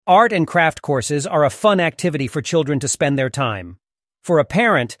Art and craft courses are a fun activity for children to spend their time. For a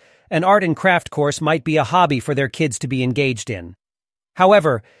parent, an art and craft course might be a hobby for their kids to be engaged in.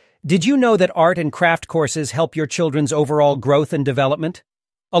 However, did you know that art and craft courses help your children's overall growth and development?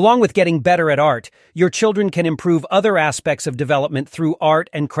 Along with getting better at art, your children can improve other aspects of development through art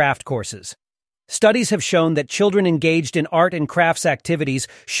and craft courses. Studies have shown that children engaged in art and crafts activities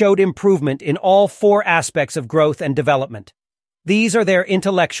showed improvement in all 4 aspects of growth and development. These are their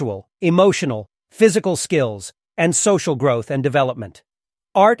intellectual, emotional, physical skills, and social growth and development.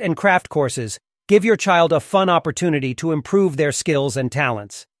 Art and craft courses give your child a fun opportunity to improve their skills and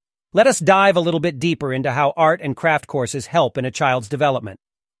talents. Let us dive a little bit deeper into how art and craft courses help in a child's development.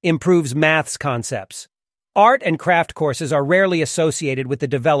 Improves maths concepts. Art and craft courses are rarely associated with the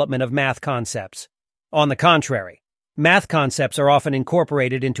development of math concepts. On the contrary, math concepts are often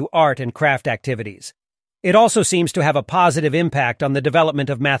incorporated into art and craft activities. It also seems to have a positive impact on the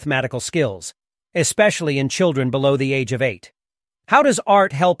development of mathematical skills, especially in children below the age of 8. How does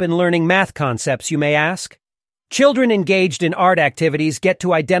art help in learning math concepts, you may ask? Children engaged in art activities get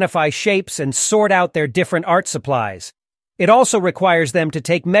to identify shapes and sort out their different art supplies. It also requires them to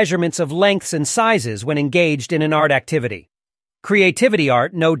take measurements of lengths and sizes when engaged in an art activity. Creativity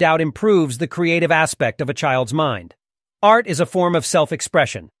art no doubt improves the creative aspect of a child's mind. Art is a form of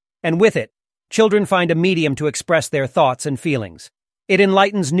self-expression, and with it, children find a medium to express their thoughts and feelings. It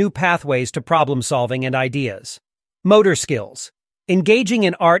enlightens new pathways to problem-solving and ideas. Motor skills. Engaging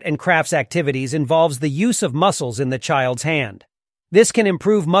in art and crafts activities involves the use of muscles in the child's hand. This can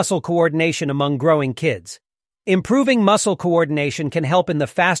improve muscle coordination among growing kids. Improving muscle coordination can help in the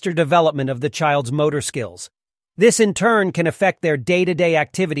faster development of the child's motor skills. This in turn can affect their day-to-day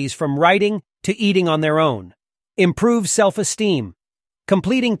activities from writing to eating on their own. Improves self-esteem.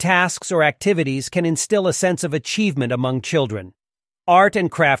 Completing tasks or activities can instill a sense of achievement among children. Art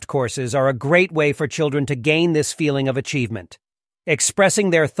and craft courses are a great way for children to gain this feeling of achievement.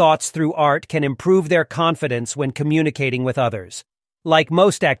 Expressing their thoughts through art can improve their confidence when communicating with others. Like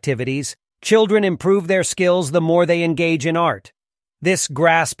most activities, children improve their skills the more they engage in art. This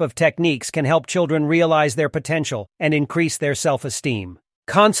grasp of techniques can help children realize their potential and increase their self-esteem.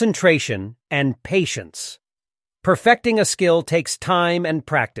 Concentration and patience. Perfecting a skill takes time and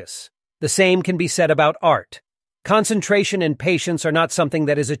practice. The same can be said about art. Concentration and patience are not something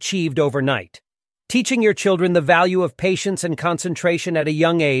that is achieved overnight. Teaching your children the value of patience and concentration at a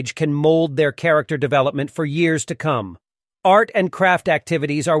young age can mold their character development for years to come. Art and craft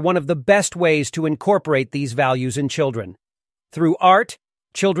activities are one of the best ways to incorporate these values in children. Through art,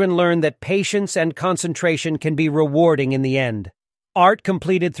 children learn that patience and concentration can be rewarding in the end. Art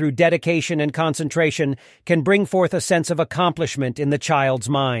completed through dedication and concentration can bring forth a sense of accomplishment in the child's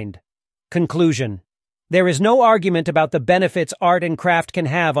mind. Conclusion. There is no argument about the benefits art and craft can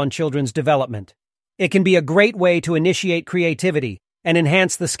have on children's development. It can be a great way to initiate creativity and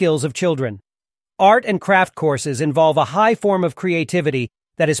enhance the skills of children. Art and craft courses involve a high form of creativity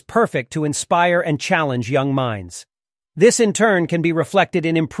that is perfect to inspire and challenge young minds. This in turn can be reflected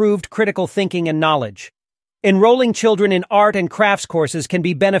in improved critical thinking and knowledge. Enrolling children in art and crafts courses can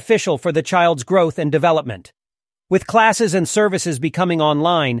be beneficial for the child's growth and development. With classes and services becoming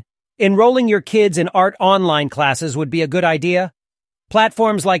online, enrolling your kids in art online classes would be a good idea.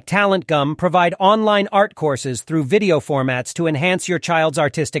 Platforms like TalentGum provide online art courses through video formats to enhance your child's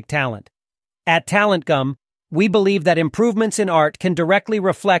artistic talent. At TalentGum, we believe that improvements in art can directly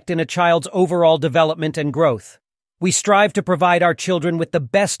reflect in a child's overall development and growth. We strive to provide our children with the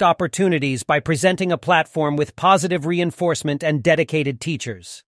best opportunities by presenting a platform with positive reinforcement and dedicated teachers.